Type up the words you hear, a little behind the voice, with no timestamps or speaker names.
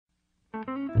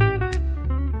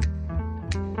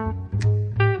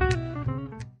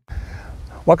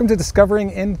Welcome to Discovering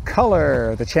in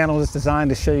Color. The channel is designed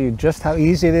to show you just how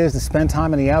easy it is to spend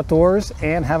time in the outdoors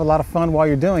and have a lot of fun while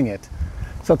you're doing it.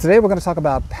 So today we're going to talk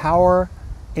about power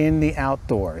in the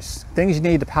outdoors. Things you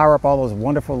need to power up all those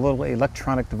wonderful little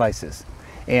electronic devices.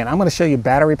 And I'm going to show you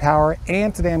battery power,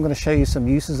 and today I'm going to show you some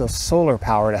uses of solar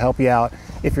power to help you out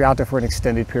if you're out there for an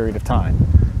extended period of time.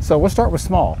 So we'll start with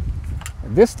small.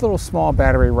 This little small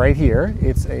battery right here,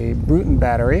 it's a Bruton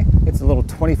battery. It's a little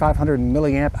 2500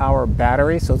 milliamp hour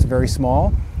battery, so it's very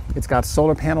small. It's got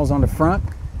solar panels on the front,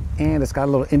 and it's got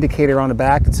a little indicator on the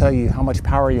back to tell you how much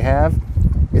power you have.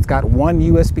 It's got one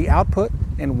USB output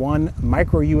and one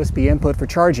micro USB input for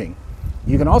charging.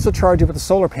 You can also charge it with the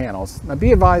solar panels. Now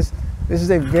be advised, this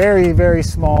is a very, very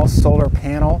small solar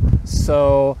panel,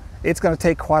 so it's going to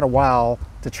take quite a while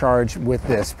to charge with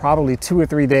this, probably 2 or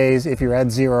 3 days if you're at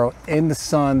zero in the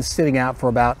sun sitting out for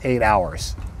about 8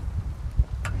 hours.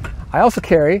 I also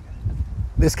carry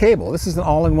this cable. This is an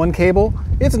all-in-one cable.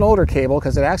 It's an older cable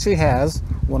because it actually has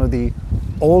one of the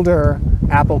older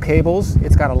Apple cables.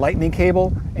 It's got a lightning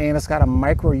cable and it's got a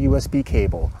micro USB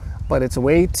cable, but it's a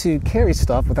way to carry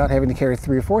stuff without having to carry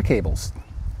 3 or 4 cables.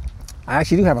 I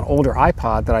actually do have an older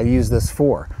iPod that I use this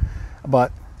for,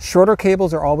 but shorter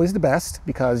cables are always the best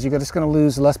because you're just going to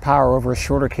lose less power over a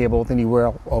shorter cable than you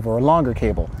will over a longer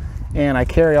cable. And I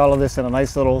carry all of this in a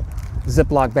nice little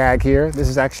Ziploc bag here. This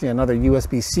is actually another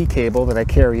USB-C cable that I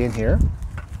carry in here.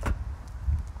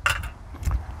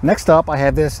 Next up, I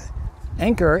have this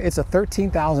Anker. It's a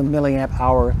 13,000 milliamp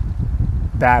hour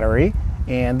battery,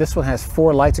 and this one has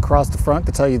 4 lights across the front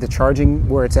to tell you the charging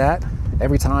where it's at.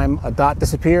 Every time a dot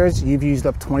disappears, you've used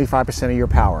up 25% of your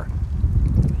power.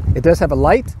 It does have a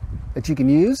light that you can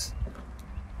use,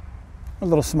 a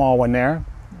little small one there,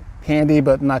 handy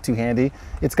but not too handy.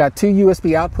 It's got 2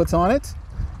 USB outputs on it.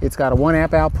 It's got a 1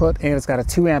 amp output and it's got a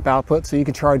 2 amp output, so you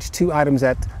can charge 2 items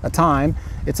at a time.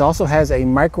 It also has a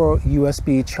micro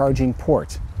USB charging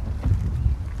port.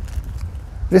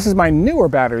 This is my newer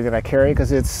battery that I carry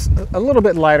because it's a little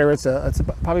bit lighter. It's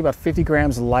probably about 50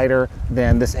 grams lighter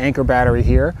than this Anker battery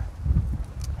here.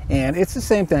 And it's the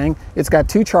same thing. It's got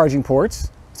 2 charging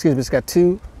ports. Excuse me, it's got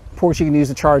 2 ports you can use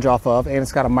to charge off of, and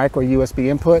it's got a micro USB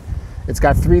input. It's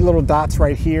got 3 little dots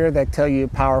right here that tell you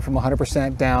power from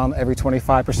 100% down every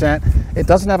 25%. It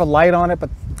doesn't have a light on it,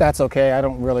 but that's okay. I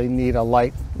don't really need a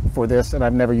light for this, and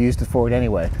I've never used it for it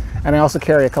anyway. And I also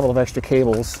carry a couple of extra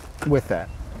cables with that.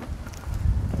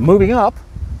 Moving up,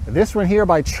 this one here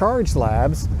by Charge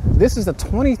Labs, this is a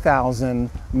 20,000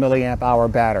 milliamp hour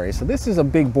battery. So this is a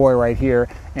big boy right here,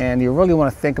 and you really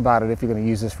want to think about it if you're going to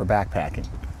use this for backpacking.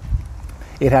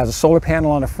 It has a solar panel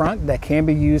on the front that can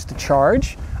be used to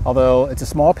charge, although it's a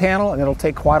small panel and it'll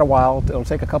take quite a while. It'll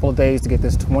take a couple of days to get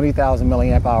this 20,000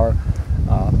 milliamp hour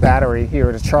battery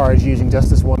here to charge using just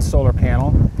this one solar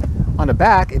panel. On the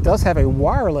back, it does have a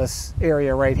wireless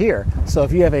area right here. So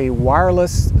if you have a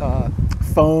wireless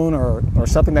phone or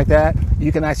something like that,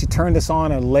 you can actually turn this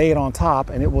on and lay it on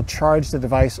top and it will charge the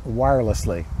device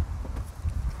wirelessly.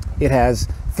 It has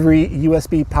 3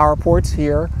 USB power ports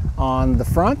here on the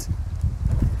front,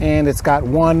 and it's got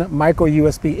 1 micro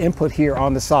USB input here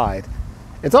on the side.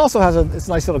 It also has it's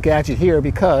a nice little gadget here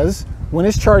because when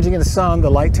it's charging in the sun, the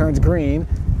light turns green,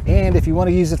 and if you want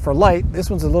to use it for light,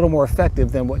 this one's a little more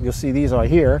effective than what you'll see these are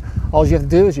here. All you have to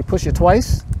do is you push it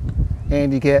twice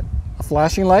and you get a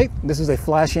flashing light. This is a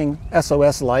flashing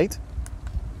SOS light.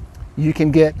 You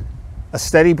can get a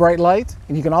steady bright light,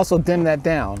 and you can also dim that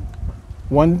down.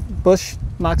 One push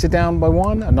knocks it down by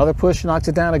 1, another push knocks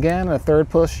it down again, and a third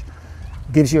push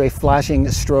gives you a flashing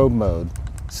strobe mode.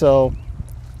 So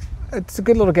it's a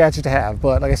good little gadget to have,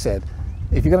 but like I said,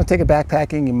 if you're going to take it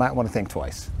backpacking, you might want to think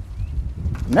twice.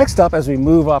 Next up, as we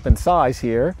move up in size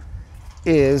here,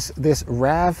 is this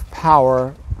RAV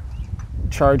Power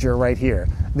charger right here.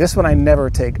 This one I never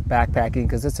take backpacking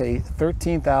because it's a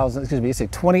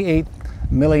 28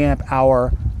 milliamp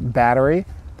hour battery.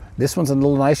 This one's a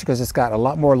little nicer because it's got a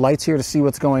lot more lights here to see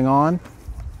what's going on.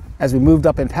 As we moved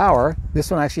up in power,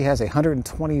 this one actually has a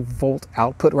 120 volt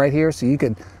output right here, so you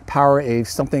could power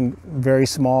something very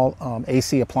small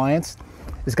AC appliance.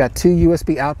 It's got 2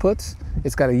 USB outputs.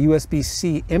 It's got a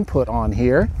USB-C input on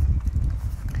here,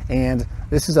 and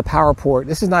this is a power port.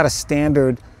 This is not a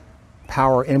standard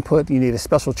power input. You need a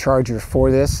special charger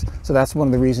for this, so that's one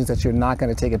of the reasons that you're not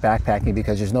going to take it backpacking,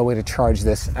 because there's no way to charge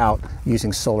this out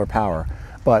using solar power.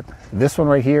 But this one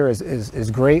right here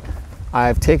is great.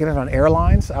 I've taken it on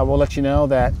airlines. I will let you know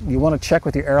that you want to check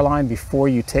with your airline before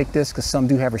you take this, because some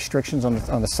do have restrictions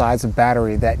on the size of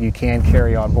battery that you can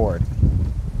carry on board.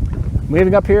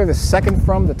 Moving up here, the second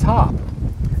from the top.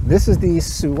 This is the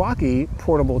Suwaki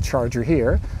portable charger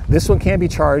here. This one can be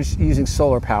charged using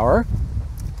solar power.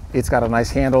 It's got a nice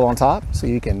handle on top so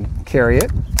you can carry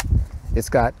it. It's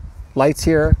got lights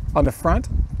here on the front.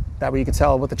 That way you can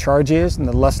tell what the charge is, and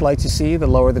the less lights you see, the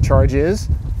lower the charge is.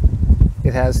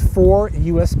 It has 4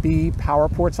 USB power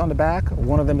ports on the back.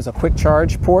 One of them is a quick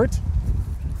charge port.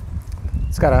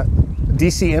 It's got a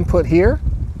DC input here.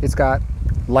 It's got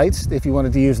lights if you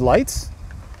wanted to use lights.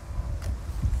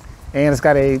 And it's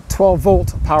got a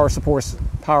 12-volt power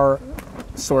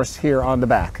source here on the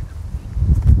back.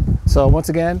 So once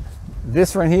again,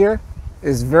 this right here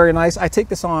is very nice. I take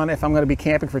this on if I'm going to be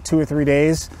camping for 2 or 3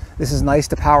 days. This is nice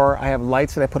to power. I have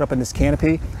lights that I put up in this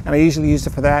canopy, and I usually use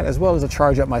it for that, as well as to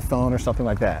charge up my phone or something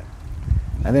like that.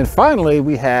 And then finally,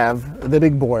 we have the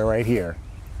big boy right here.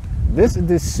 This is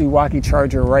this Suwaki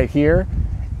charger right here.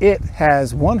 It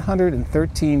has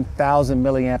 113,000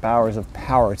 milliamp hours of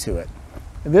power to it.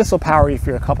 This will power you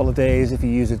for a couple of days if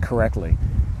you use it correctly.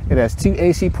 It has 2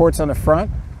 AC ports on the front,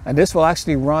 and this will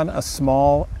actually run a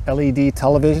small LED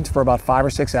television for about 5 or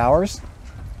 6 hours.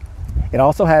 It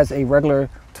also has a regular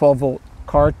 12-volt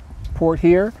car port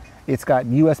here. It's got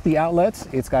USB outlets.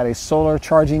 It's got a solar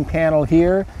charging panel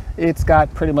here. It's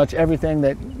got pretty much everything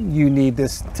that you need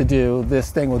this to do.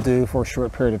 This thing will do for a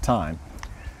short period of time.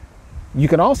 You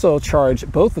can also charge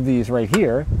both of these right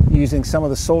here using some of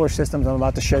the solar systems I'm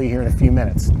about to show you here in a few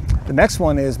minutes. The next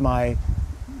one is my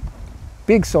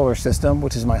big solar system,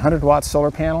 which is my 100-watt solar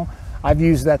panel. I've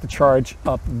used that to charge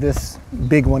up this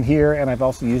big one here, and I've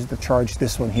also used it to charge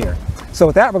this one here. So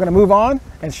with that, we're going to move on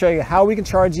and show you how we can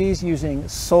charge these using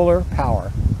solar power.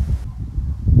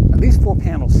 Now, these 4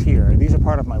 panels here, these are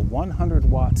part of my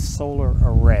 100-watt solar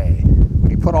array. When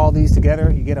you put all these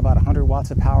together, you get about 100 watts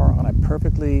of power on a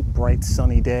perfectly bright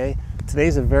sunny day.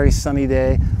 Today's a very sunny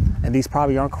day, and these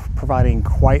probably aren't providing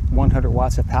quite 100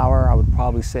 watts of power. I would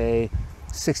probably say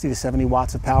 60 to 70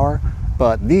 watts of power.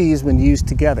 But these, when used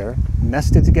together,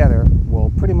 nested together,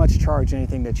 will pretty much charge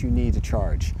anything that you need to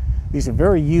charge. These are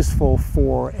very useful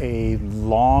for a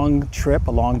long trip,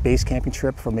 a long base camping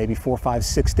trip for maybe 4, 5,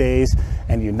 6 days,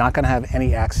 and you're not going to have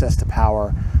any access to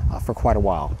power for quite a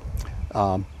while.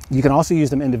 You can also use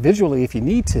them individually if you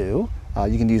need to.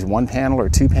 You can use 1 panel or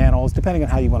 2 panels, depending on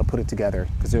how you want to put it together,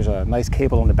 because there's a nice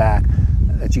cable in the back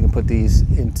that you can put these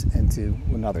into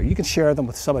another. You can share them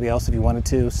with somebody else if you wanted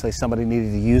to. Say somebody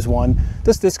needed to use one,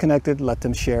 just disconnect it, let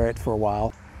them share it for a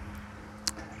while.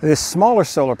 This smaller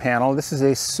solar panel, this is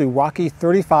a Suwaki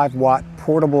 35-watt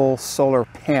portable solar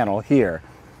panel here.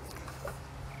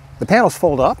 The panels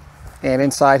fold up, and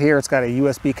inside here it's got a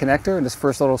USB connector and this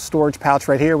first little storage pouch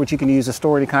right here, which you can use to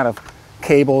store any kind of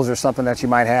cables or something that you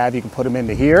might have. You can put them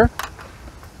into here,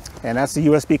 and that's the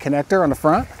USB connector on the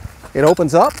front. It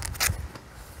opens up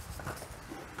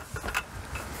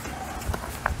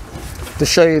to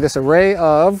show you this array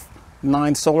of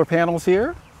 9 solar panels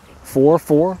here, 4,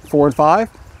 4, 4, and 5.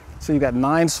 So you've got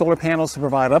 9 solar panels to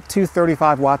provide up to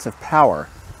 35 watts of power.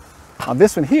 On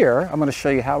this one here, I'm going to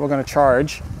show you how we're going to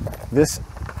charge this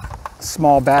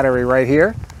small battery right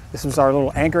here. This is our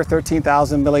little Anker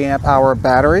 13,000 milliamp hour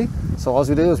battery. So all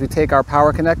we do is we take our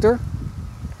power connector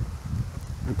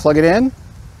and plug it in,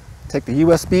 take the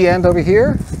USB end over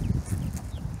here,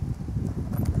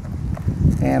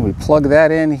 and we plug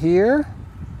that in here.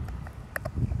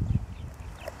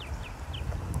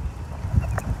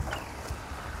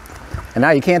 And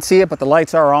now you can't see it, but the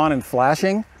lights are on and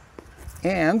flashing.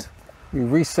 And we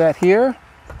reset here.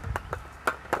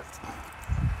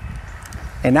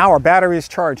 And now our battery is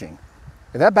charging.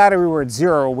 If that battery were at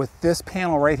 0 with this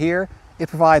panel right here, it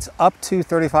provides up to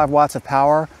 35 watts of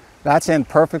power. That's in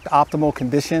perfect optimal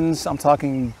conditions. I'm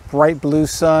talking bright blue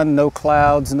sun, no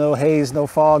clouds, no haze, no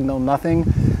fog, no nothing.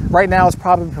 Right now it's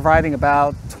probably providing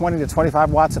about 20 to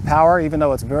 25 watts of power, even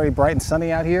though it's very bright and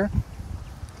sunny out here.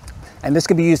 And this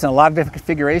can be used in a lot of different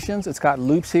configurations. It's got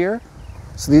loops here.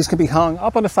 So these can be hung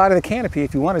up on the side of the canopy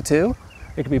if you wanted to.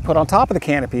 It can be put on top of the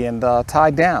canopy and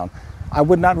tied down. I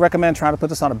would not recommend trying to put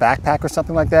this on a backpack or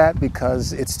something like that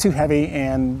because it's too heavy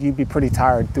and you'd be pretty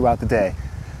tired throughout the day.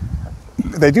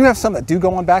 They do have some that do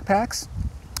go on backpacks,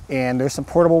 and there's some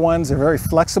portable ones. They're very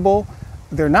flexible.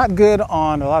 They're not good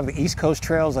on a lot of the East Coast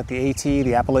trails like the AT,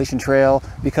 the Appalachian Trail,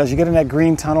 because you get in that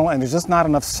green tunnel and there's just not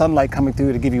enough sunlight coming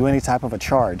through to give you any type of a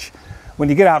charge. When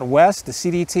you get out west, the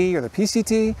CDT or the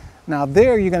PCT, now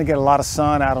there you're going to get a lot of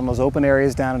sun out on those open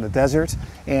areas down in the desert,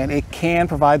 and it can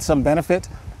provide some benefit.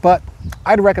 But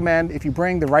I'd recommend if you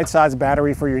bring the right size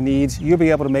battery for your needs, you'll be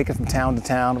able to make it from town to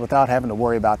town without having to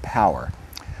worry about power.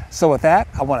 So with that,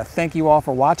 I want to thank you all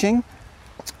for watching.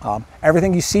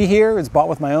 Everything you see here is bought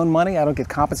with my own money. I don't get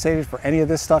compensated for any of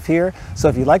this stuff here. So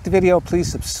if you like the video,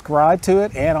 please subscribe to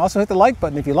it and also hit the like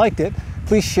button if you liked it.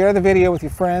 Please share the video with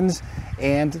your friends,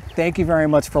 and thank you very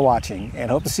much for watching,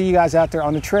 and hope to see you guys out there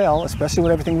on the trail, especially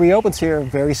when everything reopens here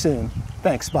very soon.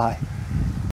 Thanks, bye.